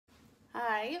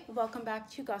Hi, welcome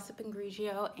back to Gossip and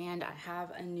Grigio, and I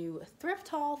have a new thrift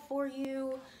haul for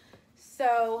you.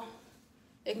 So,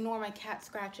 ignore my cat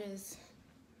scratches.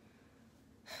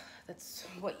 That's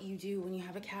what you do when you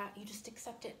have a cat, you just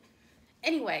accept it.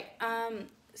 Anyway,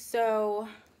 so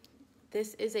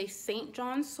this is a St.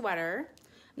 John sweater.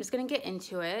 I'm just gonna get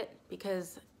into it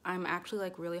because I'm actually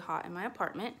like really hot in my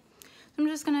apartment. So I'm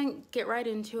just gonna get right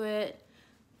into it.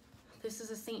 This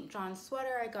is a St. John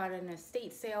sweater. I got an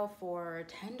estate sale for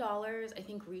 $10. I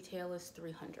think retail is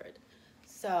 $300.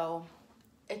 So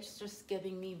it's just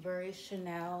giving me very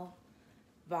Chanel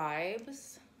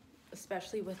vibes,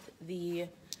 especially with the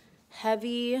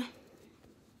heavy,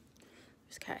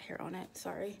 there's cat hair on it,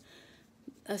 sorry.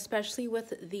 Especially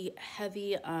with the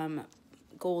heavy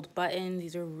gold button.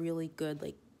 These are really good,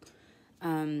 like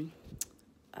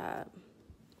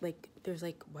there's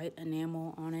like white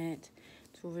enamel on it.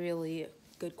 It's really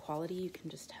good quality, you can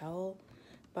just tell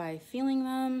by feeling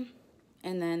them.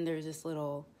 And then there's this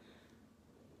little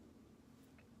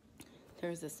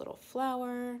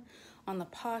flower on the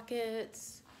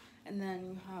pockets, and then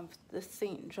you have the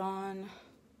St. John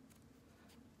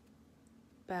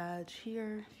badge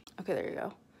here. Okay, there you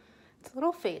go. It's a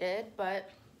little faded, but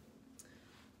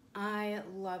I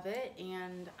love it,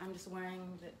 and I'm just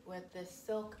wearing it with this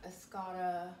silk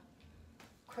Escada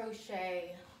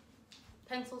crochet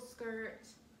pencil skirt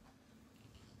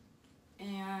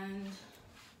and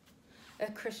a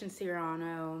Christian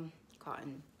Siriano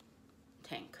cotton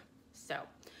tank. So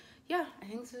yeah, I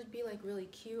think this would be like really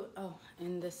cute. Oh,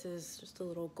 and this is just a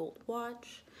little gold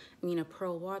watch. I mean, a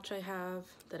pearl watch I have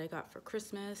that I got for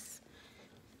Christmas.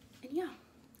 And yeah,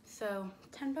 so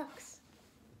 10 bucks.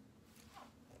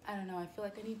 I don't know, I feel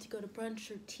like I need to go to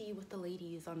brunch or tea with the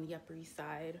ladies on the Upper East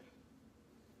Side.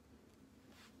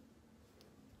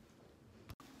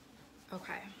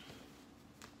 Okay,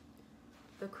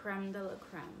 the creme de la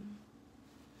creme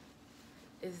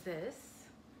is this.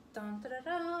 Dun, da, da,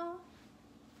 da.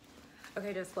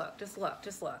 Okay, just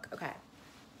look, okay.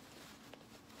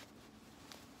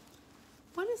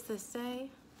 What does this say?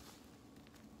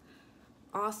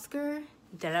 Oscar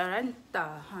de la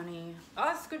Renta, honey.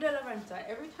 Oscar de la Renta.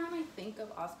 Every time I think of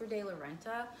Oscar de la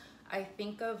Renta, I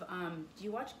think of, do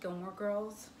you watch Gilmore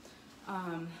Girls?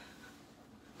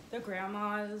 The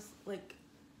grandma's like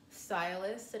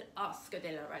stylist said Oscar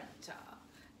de la Renta.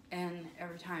 And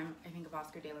every time I think of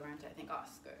Oscar de la Renta, I think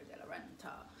Oscar de la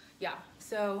Renta. Yeah,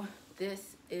 so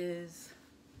this is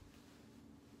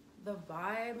the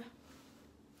vibe.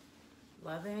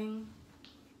 Loving.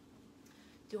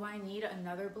 Do I need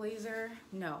another blazer?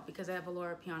 No, because I have a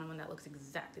Laura Piana one that looks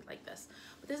exactly like this.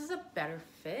 But this is a better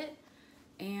fit,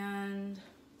 and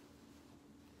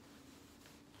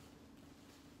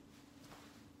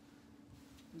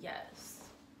yes,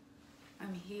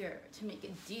 I'm here to make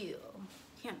a deal.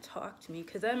 Can't talk to me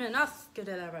because I'm an Oscar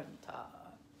de la Renta.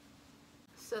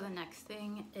 So the next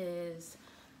thing is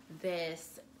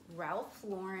this Ralph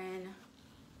Lauren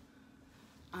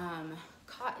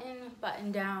cotton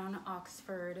button-down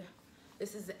Oxford.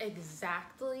 This is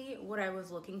exactly what I was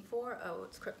looking for. Oh,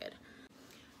 it's crooked.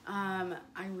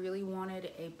 I really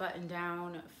wanted a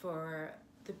button-down for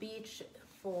the beach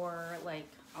for like,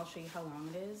 I'll show you how long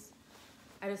it is.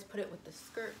 I just put it with the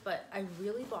skirt, but I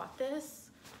really bought this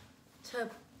to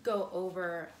go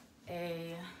over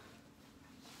a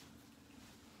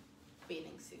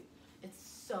bathing suit. It's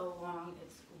so long,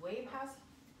 it's way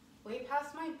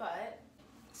past my butt.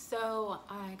 So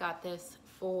I got this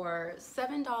for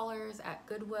 $7 at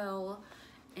Goodwill,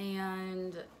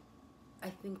 and I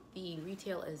think the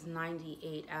retail is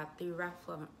 $98 at the Ralph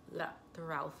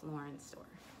Lauren store.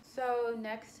 So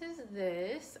next is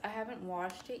this. I haven't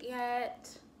washed it yet,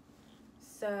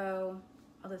 so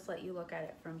I'll just let you look at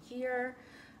it from here.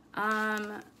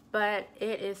 But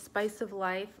it is Spice of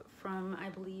Life from, I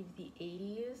believe, the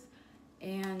 80s,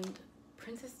 and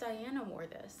Princess Diana wore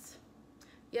this.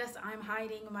 Yes, I'm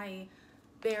hiding my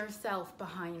bare self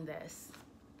behind this.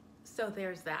 So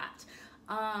there's that.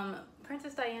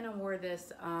 Princess Diana wore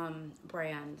this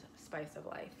brand, Spice of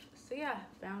Life. So yeah,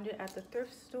 found it at the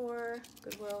thrift store,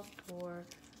 Goodwill, for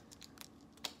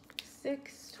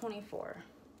 $6.24.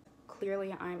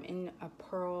 Clearly I'm in a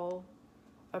pearl,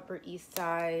 Upper East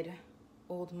Side,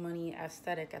 old money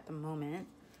aesthetic at the moment.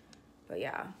 But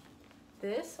yeah,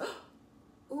 this,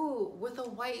 ooh, with a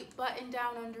white button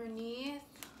down underneath.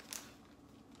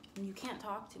 You can't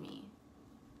talk to me.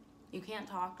 You can't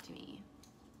talk to me.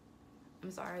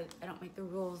 I'm sorry, I don't make the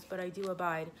rules, but I do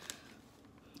abide.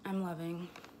 I'm loving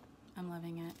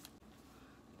it.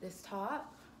 This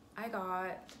top I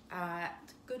got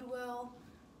at Goodwill.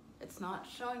 It's not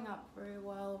showing up very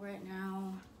well right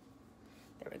now.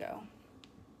 There we go.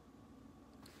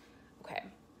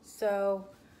 So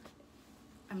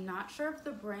I'm not sure of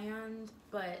the brand,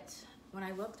 but when I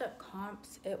looked up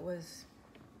comps, it was,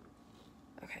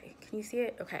 okay, can you see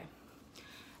it? Okay.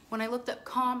 When I looked up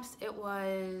comps, it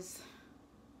was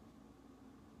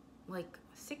like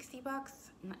 60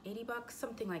 bucks, 80 bucks,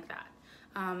 something like that.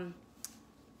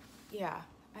 Yeah,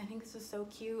 I think this is so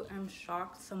cute. I'm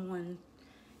shocked someone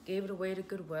gave it away to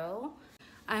Goodwill.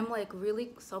 I'm like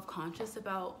really self-conscious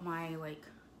about my like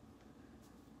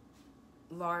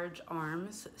large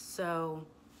arms, so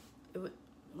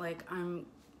like I'm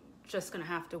just gonna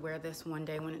have to wear this one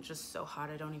day when it's just so hot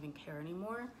I don't even care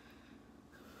anymore.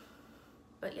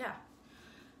 But yeah,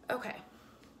 okay.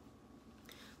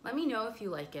 Let me know if you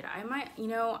like it. I might, you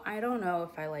know, I don't know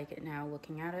if I like it now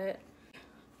looking at it.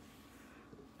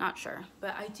 Not sure,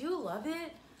 but I do love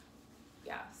it.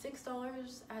 Yeah,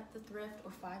 $6 at the thrift,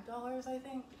 or $5 I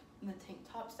think, in the tank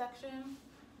top section.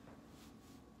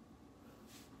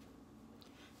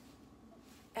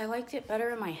 I liked it better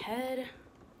in my head.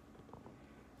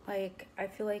 Like, I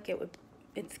feel like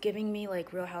it's giving me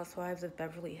like Real Housewives of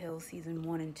Beverly Hills season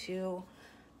 1 and 2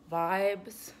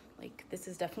 vibes. Like, this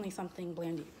is definitely something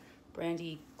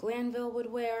Brandy Glanville would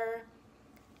wear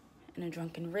in a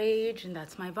drunken rage, and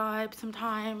that's my vibe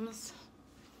sometimes.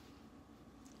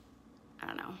 I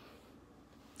don't know.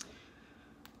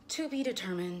 To be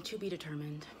determined, to be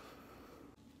determined.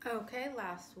 Okay,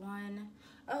 last one.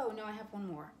 Oh, no, I have one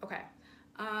more. Okay.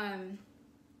 I'm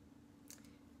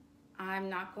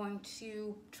not going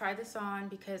to try this on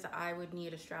because I would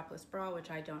need a strapless bra, which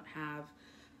I don't have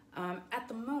at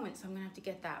the moment, so I'm gonna have to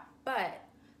get that. But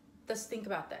let's think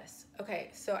about this. Okay,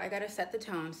 so I gotta set the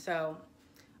tone. So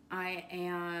I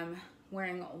am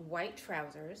wearing white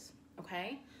trousers,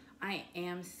 okay? I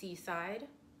am seaside,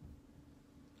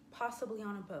 possibly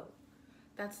on a boat.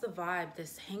 That's the vibe.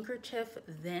 This handkerchief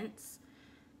Vince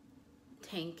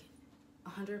tank,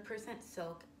 100%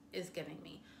 silk, is giving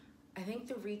me. I think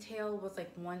the retail was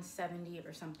like $170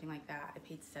 or something like that. I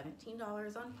paid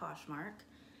 $17 on Poshmark.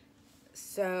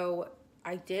 So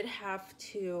I did have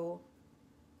to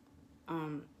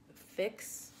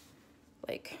fix,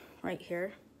 like right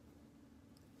here.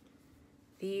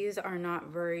 These are not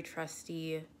very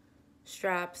trusty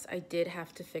straps. I did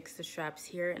have to fix the straps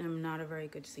here, and I'm not a very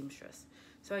good seamstress.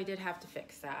 So I did have to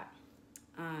fix that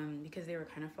because they were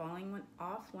kind of falling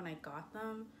off when I got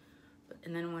them.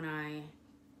 And then when I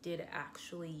did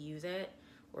actually use it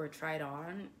or try it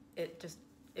on, it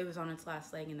was on its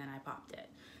last leg, and then I popped it.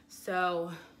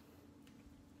 So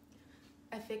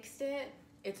I fixed it.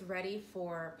 It's ready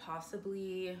for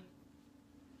possibly,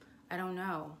 I don't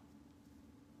know,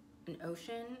 an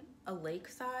ocean, a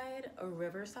lakeside, a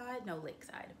riverside, no,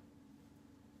 lakeside.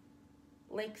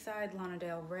 Lakeside, Lana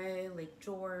Del Rey, Lake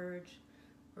George.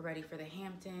 We're ready for the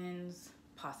Hamptons,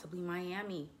 possibly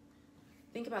Miami.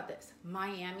 Think about this,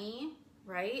 Miami,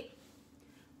 right?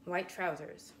 White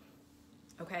trousers,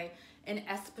 okay? An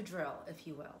espadrille, if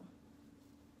you will.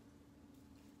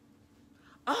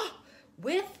 Oh,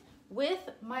 with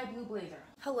my blue blazer.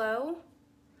 Hello,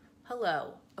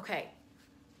 hello, okay.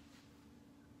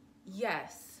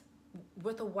 Yes,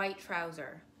 with a white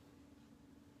trouser.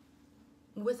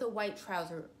 With a white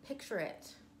trouser, picture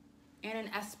it, and an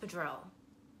espadrille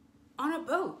on a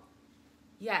boat.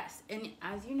 Yes, and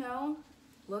as you know,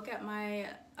 look at my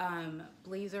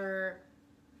blazer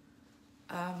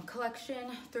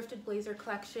collection, thrifted blazer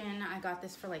collection. I got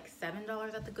this for like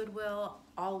 $7 at the Goodwill,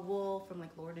 all wool from like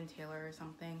Lord & Taylor or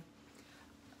something.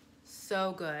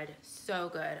 So good, so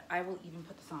good. I will even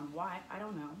put this on. Why? I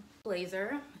don't know.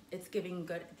 Blazer, it's giving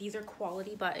good. These are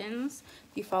quality buttons.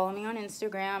 If you follow me on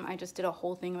Instagram, I just did a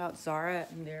whole thing about Zara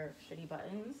and their shitty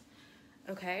buttons.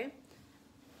 Okay.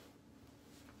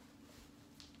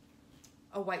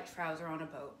 A white trouser on a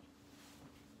boat.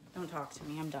 Don't talk to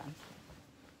me, I'm done.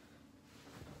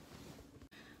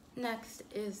 Next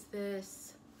is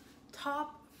this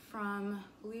top from,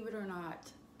 believe it or not,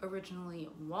 originally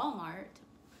Walmart.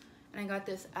 And I got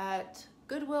this at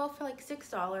Goodwill for like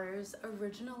 $6.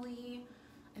 Originally,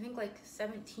 I think like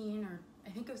 17, or I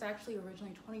think it was actually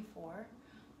originally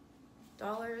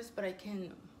 $24, but I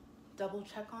can double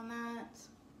check on that.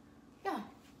 Yeah,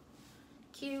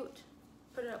 cute.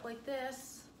 Put it up like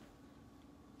this.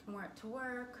 Can wear it to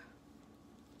work.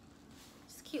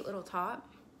 Just a cute little top.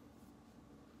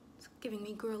 It's giving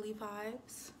me girly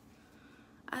vibes.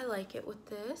 I like it with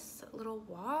this little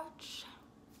watch.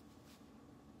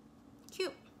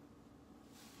 Cute.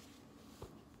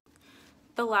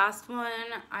 The last one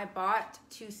I bought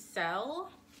to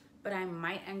sell, but I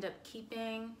might end up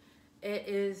keeping. It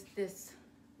is this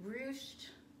ruched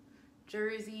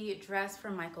jersey dress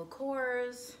from Michael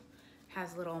Kors.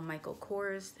 Has little Michael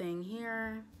Kors thing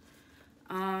here.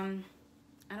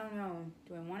 I don't know.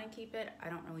 Do I want to keep it? I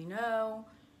don't really know.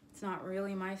 It's not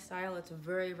really my style. It's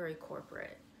very, very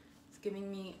corporate. It's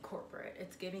giving me corporate.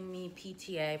 It's giving me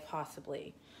PTA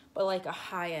possibly, but like a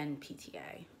high-end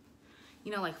PTA.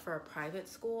 You know, like for a private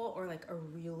school or like a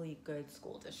really good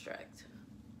school district,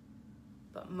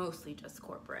 but mostly just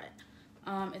corporate.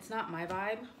 It's not my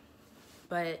vibe,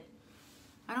 but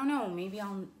I don't know. Maybe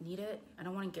I'll need it. I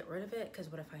don't want to get rid of it because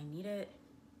what if I need it?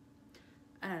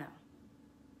 I don't know.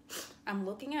 I'm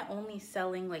looking at only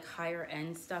selling like higher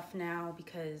end stuff now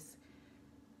because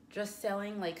just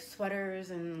selling like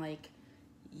sweaters and like,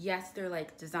 yes, they're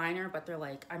like designer, but they're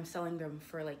like, I'm selling them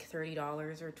for like $30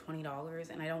 or $20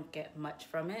 and I don't get much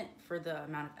from it for the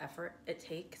amount of effort it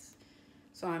takes.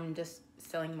 So I'm just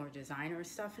selling more designer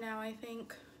stuff now, I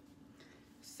think.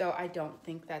 So I don't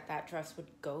think that that dress would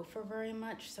go for very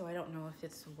much. So I don't know if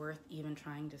it's worth even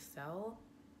trying to sell.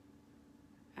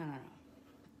 I don't know.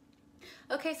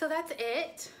 Okay, so that's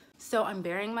it. So I'm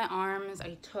baring my arms.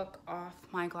 I took off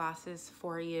my glasses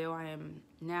for you. I am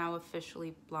now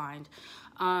officially blind.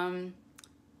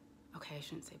 Okay, I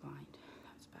shouldn't say blind.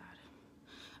 That's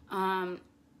bad.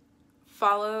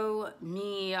 Follow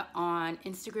me on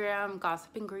Instagram,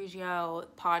 Gossip and Grigio,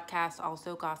 podcast,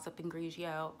 also Gossip and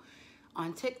Grigio.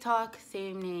 On TikTok,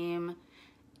 same name.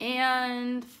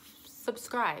 And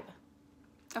subscribe.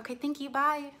 Okay, thank you.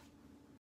 Bye.